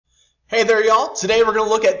Hey there, y'all. Today we're going to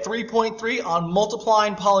look at 3.3 on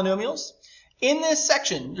multiplying polynomials. In this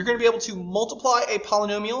section, you're going to be able to multiply a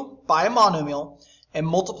polynomial by a monomial and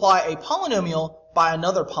multiply a polynomial by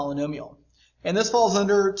another polynomial. And this falls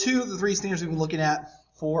under two of the three standards we've been looking at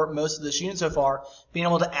for most of this unit so far, being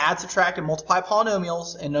able to add, subtract, and multiply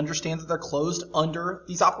polynomials and understand that they're closed under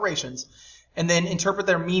these operations, and then interpret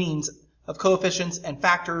their meanings of coefficients and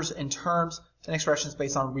factors and terms and expressions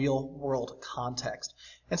based on real-world context.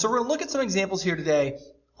 And so we're going to look at some examples here today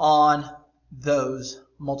on those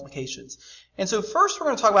multiplications. And so first we're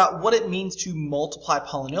going to talk about what it means to multiply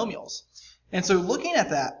polynomials. And so looking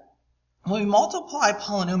at that, when we multiply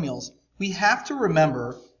polynomials, we have to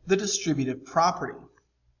remember the distributive property.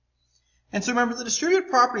 And so remember, the distributive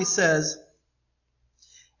property says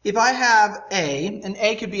if I have A, and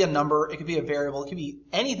A could be a number, it could be a variable, it could be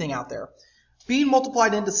anything out there, being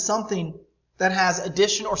multiplied into something that has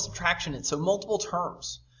addition or subtraction in it, so multiple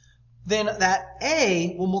terms, then that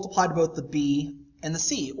A will multiply to both the B and the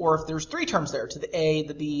C, or if there's three terms there, to the A,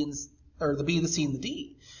 the B, or the B, the C, and the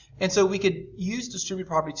D. And so we could use distributive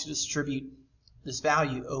property to distribute this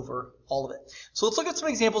value over all of it. So let's look at some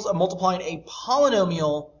examples of multiplying a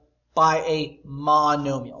polynomial by a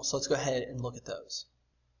monomial. So let's go ahead and look at those.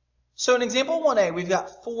 So in example 1a, we've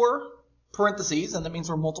got 4 parentheses, and that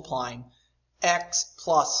means we're multiplying x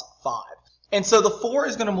plus 5. And so the 4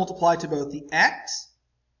 is going to multiply to both the x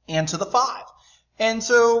and to the 5. And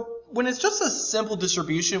so when it's just a simple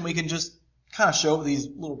distribution, we can just kind of show these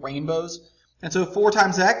little rainbows. And so 4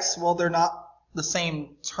 times x, well, they're not the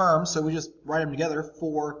same term, so we just write them together,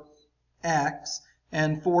 4x.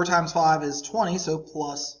 And 4 times 5 is 20, so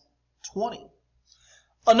plus 20.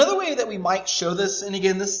 Another way that we might show this, and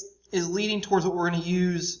again, this is leading towards what we're going to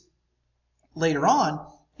use later on,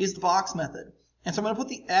 is the box method. And so I'm going to put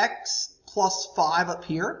the x plus 5 up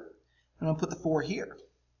here, and I'm going to put the 4 here.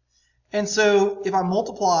 And so if I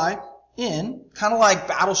multiply in, kind of like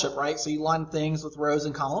Battleship, right? So you line things with rows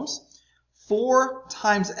and columns. 4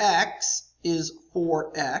 times x is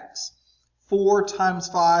 4x. 4 times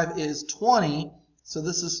 5 is 20, so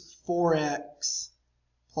this is 4x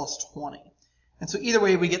plus 20. And so either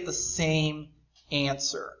way, we get the same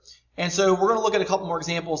answer. And so we're going to look at a couple more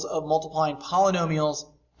examples of multiplying polynomials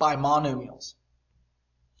by monomials.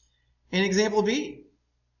 In example B,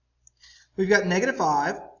 we've got negative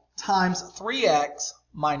 5 times 3x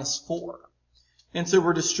minus 4. And so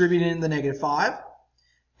we're distributing the negative 5.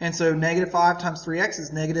 And so negative 5 times 3x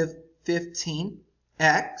is negative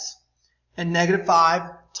 15x. And negative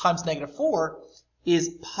 5 times negative 4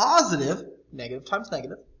 is positive, negative times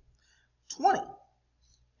negative, 20.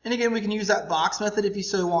 And again, we can use that box method if you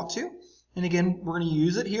so want to. And again, we're going to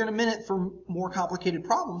use it here in a minute for more complicated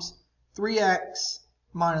problems. 3x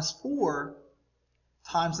minus 4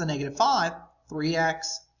 times the negative 5, 3x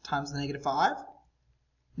times the negative 5,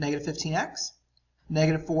 negative 15x.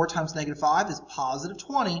 Negative 4 times negative 5 is positive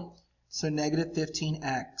 20, so negative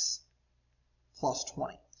 15x plus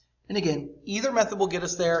 20. And again, either method will get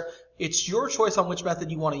us there. It's your choice on which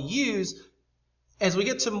method you want to use. As we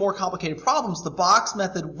get to more complicated problems, the box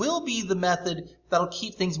method will be the method that'll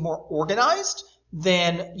keep things more organized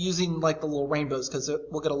than using like the little rainbows, because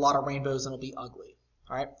we'll get a lot of rainbows and it'll be ugly.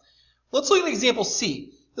 All right, let's look at example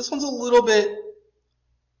C. This one's a little bit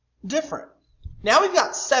different. Now we've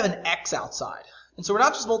got 7x outside. And so we're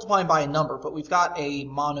not just multiplying by a number, but we've got a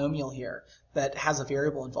monomial here that has a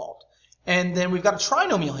variable involved. And then we've got a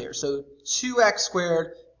trinomial here, so 2x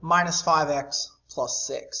squared minus 5x plus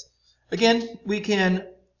 6. Again, we can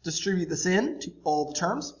distribute this in to all the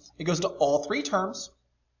terms. It goes to all three terms.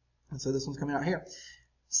 And so this one's coming out here.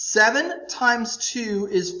 7 times 2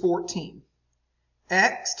 is 14.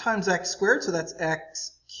 X times x squared, so that's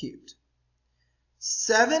x cubed.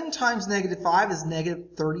 7 times negative 5 is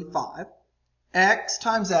negative 35. X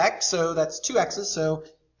times x, so that's 2 x's, so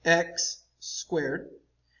x squared.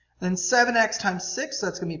 Then 7x times 6, so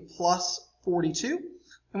that's going to be plus 42.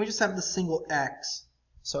 And we just have the single x,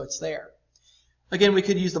 so it's there. Again, we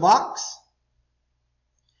could use the box.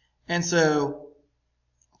 And so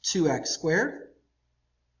 2x squared,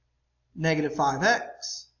 negative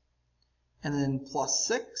 5x, and then plus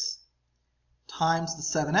 6 times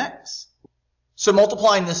the 7x. So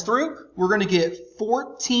multiplying this through, we're going to get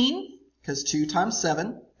 14, because 2 times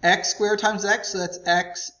 7, x squared times x, so that's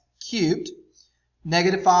x cubed.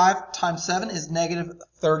 Negative 5 times 7 is negative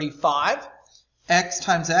 35. X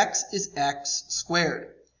times x is x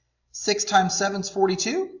squared. 6 times 7 is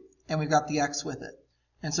 42, and we've got the x with it.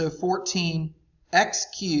 And so 14x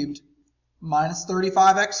cubed minus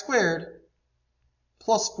 35x squared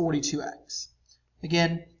plus 42x.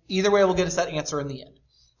 Again, either way will get us that answer in the end.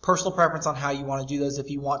 personal preference on how you want to do those, if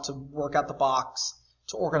you want to work out the box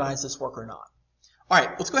to organize this work or not. All right,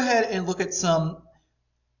 let's go ahead and look at some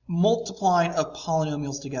multiplying of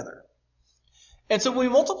polynomials together. And so when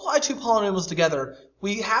we multiply two polynomials together,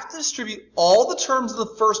 we have to distribute all the terms of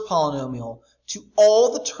the first polynomial to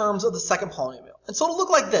all the terms of the second polynomial. And so it'll look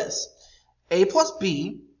like this. A plus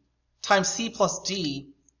B times C plus D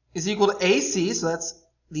is equal to AC, so that's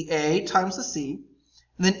the A times the C,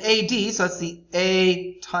 and then AD, so that's the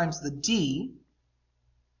A times the D,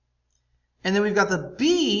 and then we've got the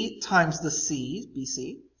B times the C,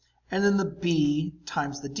 BC, and then the B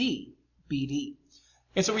times the D, BD.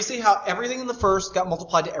 And so we see how everything in the first got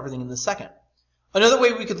multiplied to everything in the second. Another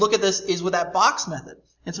way we could look at this is with that box method.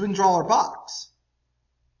 And so we can draw our box.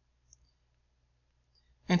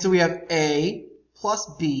 And so we have A plus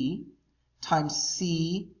B times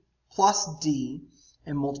C plus D,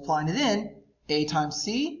 and multiplying it in, A times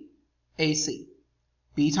C, AC.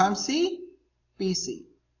 B times C, BC.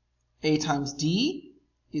 A times D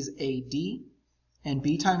is AD, and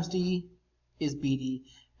B times D is BD.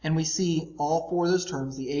 And we see all four of those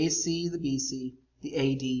terms, the AC, the BC, the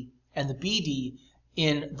AD, and the BD,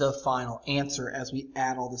 in the final answer as we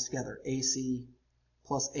add all this together. AC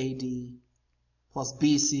plus AD plus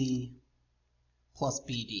BC plus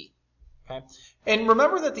BD. Okay? And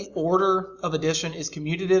remember that the order of addition is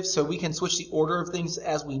commutative, so we can switch the order of things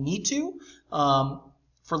as we need to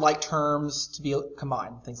for like terms to be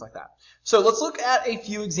combined, things like that. So let's look at a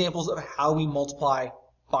few examples of how we multiply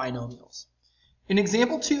binomials. In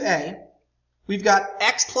example 2a, we've got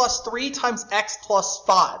x plus 3 times x plus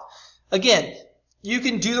 5. Again, you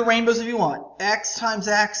can do the rainbows if you want. X times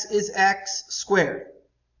x is x squared.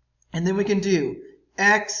 And then we can do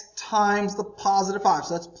x times the positive 5,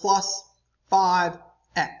 so that's plus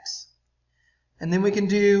 5x. And then we can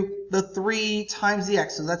do the 3 times the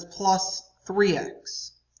x, so that's plus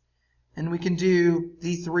 3x. And we can do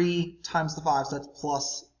the 3 times the 5, so that's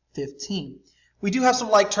plus 15. We do have some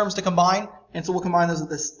like terms to combine, and so we'll combine those at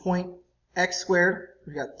this point. X squared,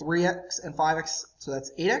 we've got 3x and 5x, so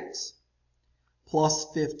that's 8x, plus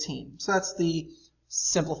 15. So that's the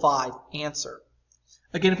simplified answer.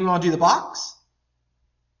 Again, if we want to do the box,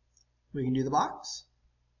 we can do the box.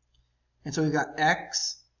 And so we've got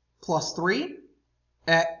x plus 3,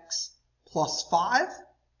 x plus 5.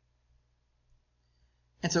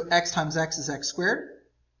 And so x times x is x squared.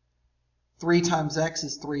 3 times x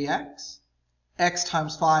is 3x. X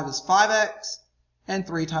times 5 is 5x. And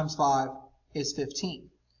 3 times 5 is 15.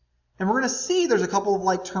 And we're going to see there's a couple of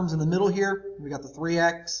like terms in the middle here. We got the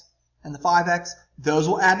 3x and the 5x. Those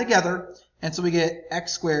will add together. And so we get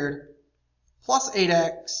x squared plus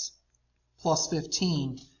 8x plus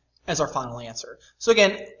 15 as our final answer. So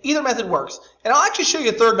again, either method works. And I'll actually show you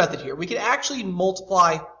a third method here. We can actually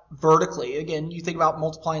multiply vertically. Again, you think about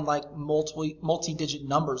multiplying like multi-digit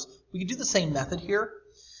numbers. We could do the same method here.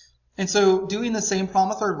 And so doing the same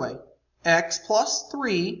problem a third way. X plus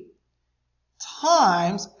 3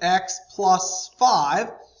 times x plus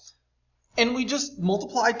 5. And we just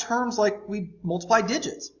multiply terms like we multiply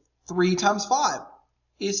digits. 3 times 5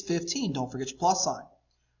 is 15. Don't forget your plus sign.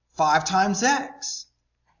 5 times x,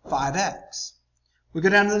 5x. We go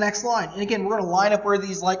down to the next line. And again, we're going to line up where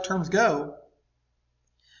these like terms go.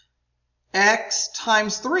 X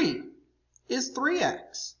times 3 is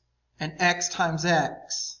 3x. And x times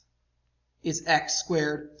x is x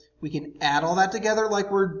squared. We can add all that together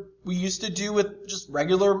like we used to do with just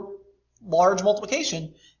regular large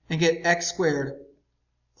multiplication and get x squared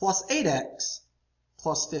plus 8x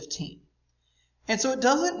plus 15. And so it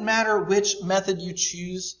doesn't matter which method you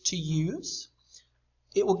choose to use.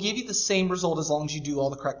 It will give you the same result as long as you do all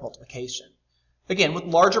the correct multiplication. Again, with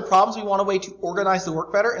larger problems, we want a way to organize the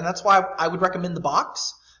work better, and that's why I would recommend the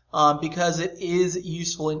box, because it is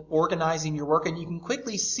useful in organizing your work, and you can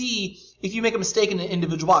quickly see if you make a mistake in an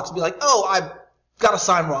individual box. Be like, oh, I've got a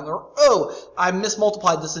sign wrong, or oh, I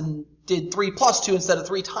mismultiplied this and did 3 plus 2 instead of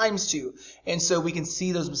 3 times 2. And so we can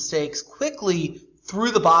see those mistakes quickly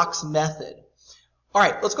through the box method. All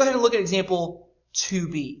right, let's go ahead and look at example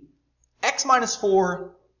 2b. X minus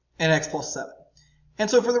 4 and x plus 7. And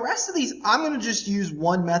so for the rest of these, I'm going to just use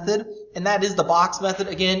one method, and that is the box method.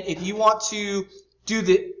 Again, if you want to do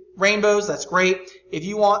the rainbows, that's great. If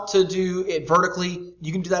you want to do it vertically,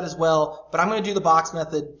 you can do that as well. But I'm going to do the box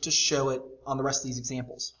method to show it on the rest of these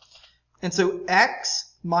examples. And so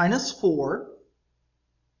x minus 4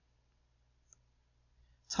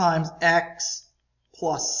 times x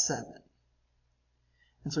plus 7.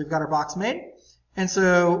 And so we've got our box made. And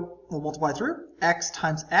so we'll multiply through. X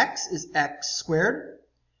times x is x squared.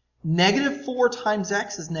 Negative 4 times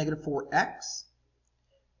x is negative 4x.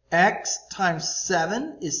 x times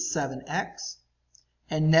 7 is 7x.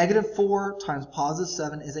 And negative 4 times positive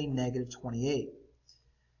 7 is a negative 28.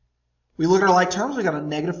 We look at our like terms, we got a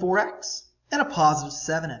negative 4x and a positive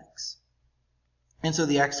 7x. And so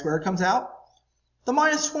the x squared comes out. The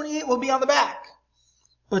minus 28 will be on the back.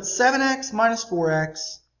 But 7x minus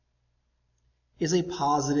 4x is a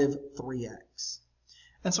positive 3x.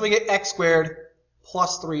 And so we get x squared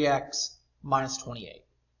plus 3x minus 28.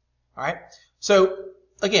 All right? So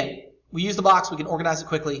again, we use the box, we can organize it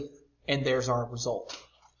quickly, and there's our result.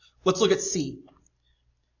 Let's look at C.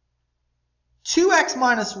 2x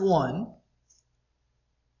minus 1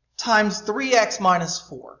 times 3x minus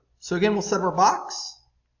 4. So again, we'll set up our box.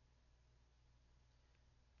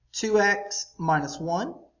 2x minus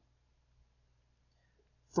 1,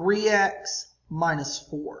 3x minus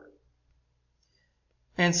 4.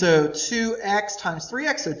 And so 2x times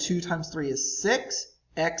 3x, so 2 times 3 is 6.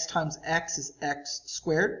 X times x is x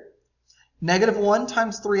squared. Negative 1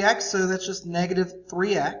 times 3x, so that's just negative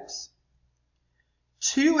 3x.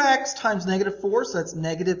 2x times negative 4, so that's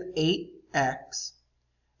negative 8x.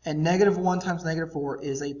 And negative 1 times negative 4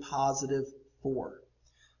 is a positive 4.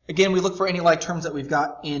 Again, we look for any like terms that we've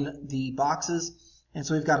got in the boxes. And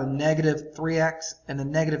so we've got a negative 3x and a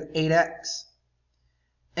negative 8x.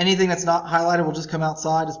 Anything that's not highlighted will just come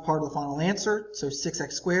outside as part of the final answer. So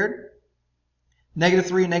 6x squared. Negative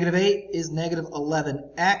 3 and negative 8 is negative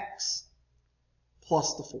 11x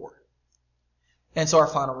plus the 4. And so our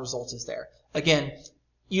final result is there. Again,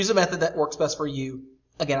 use a method that works best for you.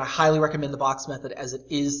 Again, I highly recommend the box method as it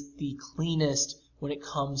is the cleanest when it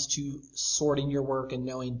comes to sorting your work and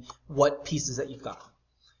knowing what pieces that you've got.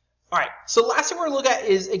 All right, so last thing we're going to look at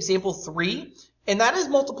is example 3, and that is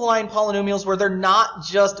multiplying polynomials where they're not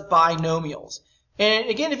just binomials. And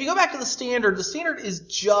again, if you go back to the standard is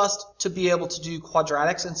just to be able to do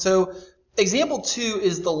quadratics, and so example 2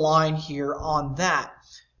 is the line here on that.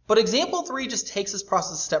 But example 3 just takes this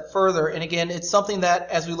process a step further, and again, it's something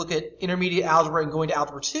that as we look at intermediate algebra and going to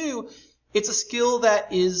algebra 2, it's a skill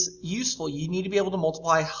that is useful. You need to be able to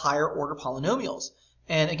multiply higher order polynomials.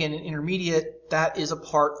 And again, in intermediate, that is a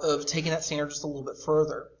part of taking that standard just a little bit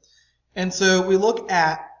further. And so we look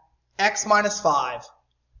at x minus 5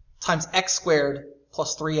 times x squared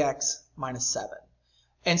plus 3x minus 7.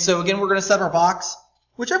 And so again, we're going to set our box.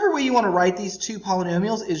 Whichever way you want to write these two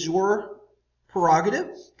polynomials is your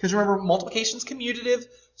prerogative, because remember, multiplication is commutative,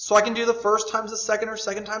 so I can do the first times the second or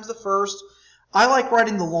second times the first. I like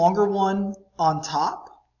writing the longer one on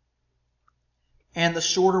top and the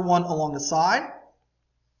shorter one along the side,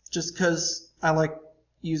 just because I like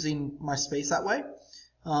using my space that way.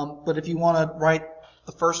 But if you want to write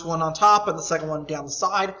the first one on top and the second one down the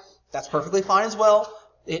side, that's perfectly fine as well.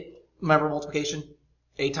 Remember multiplication,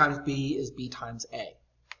 a times b is b times a.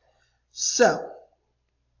 So,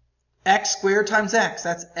 x squared times x,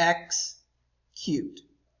 that's x cubed.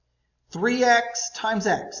 3x times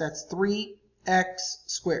x, that's 3x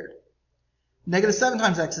squared. Negative 7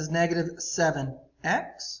 times x is negative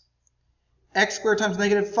 7x. X squared times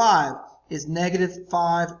negative 5 is negative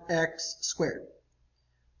 5x squared.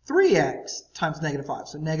 3x times negative 5,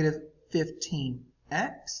 so negative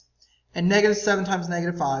 15x. And negative 7 times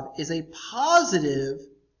negative 5 is a positive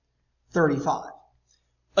 35.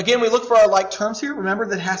 Again, we look for our like terms here. Remember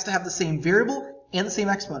that it has to have the same variable and the same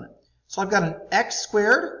exponent. So I've got an x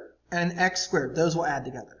squared and an x squared. Those will add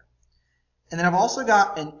together. And then I've also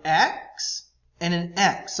got an x and an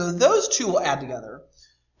x. So those two will add together.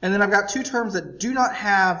 And then I've got two terms that do not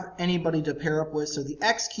have anybody to pair up with. So the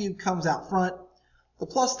x cubed comes out front. The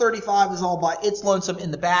plus 35 is all by its lonesome in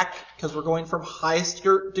the back because we're going from highest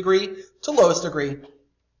degree to lowest degree.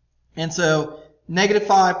 And so negative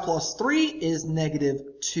 5 plus 3 is negative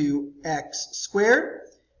 2x squared.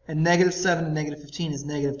 And negative 7 and negative 15 is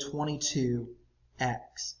negative 22x.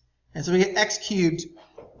 And so we get x cubed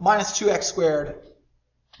minus 2x squared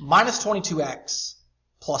minus 22x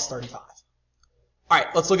plus 35. All right,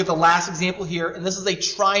 let's look at the last example here. And this is a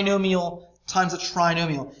trinomial times a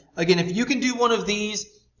trinomial. Again, if you can do one of these,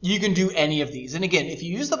 you can do any of these. And again, if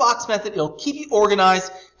you use the box method, it'll keep you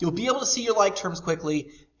organized. You'll be able to see your like terms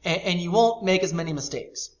quickly, and you won't make as many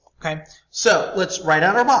mistakes. Okay, so let's write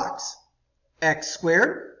out our box. X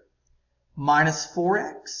squared minus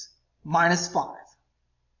 4x minus 5.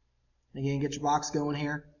 Again, get your box going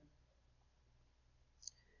here.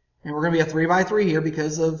 And we're going to be a 3 by 3 here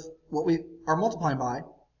because of what we are multiplying by.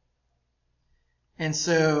 And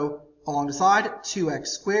so along the side, 2x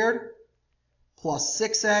squared plus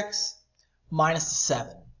 6x minus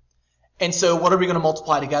 7. And so what are we going to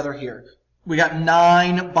multiply together here? We got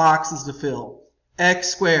 9 boxes to fill. X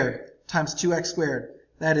squared times 2x squared.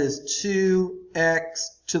 That is 2x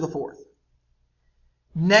to the fourth.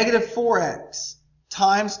 Negative 4x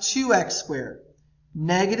times 2x squared,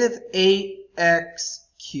 negative 8x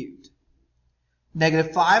cubed.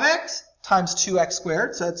 Negative 5x times 2x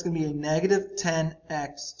squared, so that's going to be a negative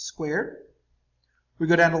 10x squared. We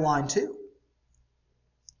go down to line 2.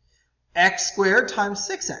 X squared times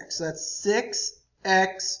 6x, so that's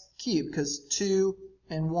 6x cubed, because 2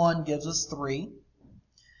 and 1 gives us 3.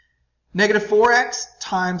 Negative 4x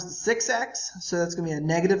times the 6x, so that's going to be a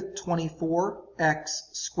negative 24x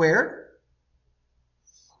squared.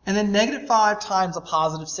 And then negative 5 times a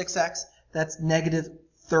positive 6x, that's negative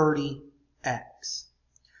 30x.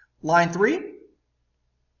 Line 3,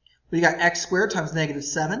 we got x squared times negative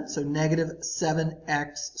 7, so negative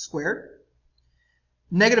 7x squared.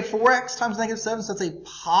 Negative 4x times negative 7, so that's a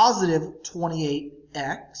positive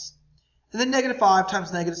 28x. And then negative 5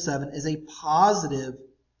 times negative 7 is a positive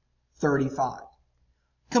 35.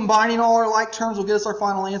 Combining all our like terms will get us our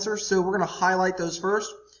final answer, so we're going to highlight those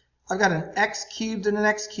first. I've got an x cubed and an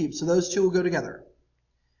x cubed, so those two will go together.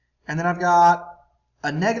 And then I've got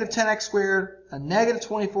a negative 10x squared, a negative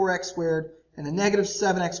 24x squared, and a negative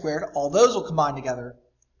 7x squared. All those will combine together.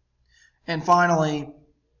 And finally,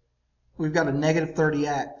 we've got a negative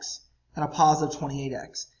 30x and a positive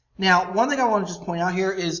 28x. Now, one thing I want to just point out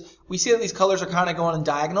here is we see that these colors are kind of going in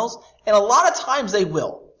diagonals, and a lot of times they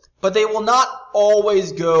will. But they will not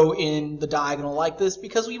always go in the diagonal like this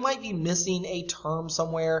because we might be missing a term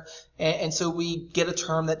somewhere, and so we get a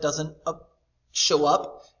term that doesn't show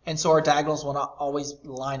up, and so our diagonals will not always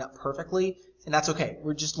line up perfectly, and that's okay.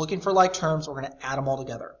 We're just looking for like terms. We're going to add them all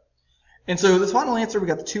together. And so this final answer, we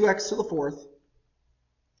got the 2x to the fourth.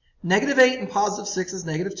 Negative 8 and positive 6 is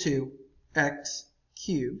negative 2x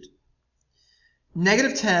cubed.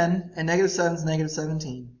 Negative 10 and negative 7 is negative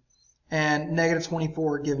 17. And negative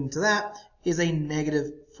 24 given to that is a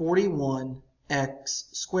negative 41x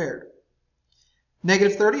squared.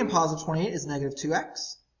 Negative 30 and positive 28 is negative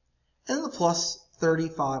 2x. And then the plus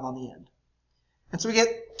 35 on the end. And so we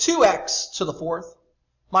get 2x to the fourth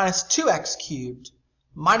minus 2x cubed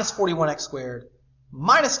minus 41x squared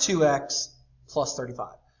minus 2x plus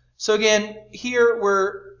 35. So again, here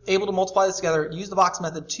we're able to multiply this together, use the box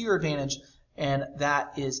method to your advantage, and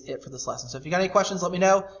that is it for this lesson. So if you got any questions, let me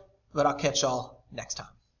know. But I'll catch y'all next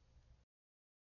time.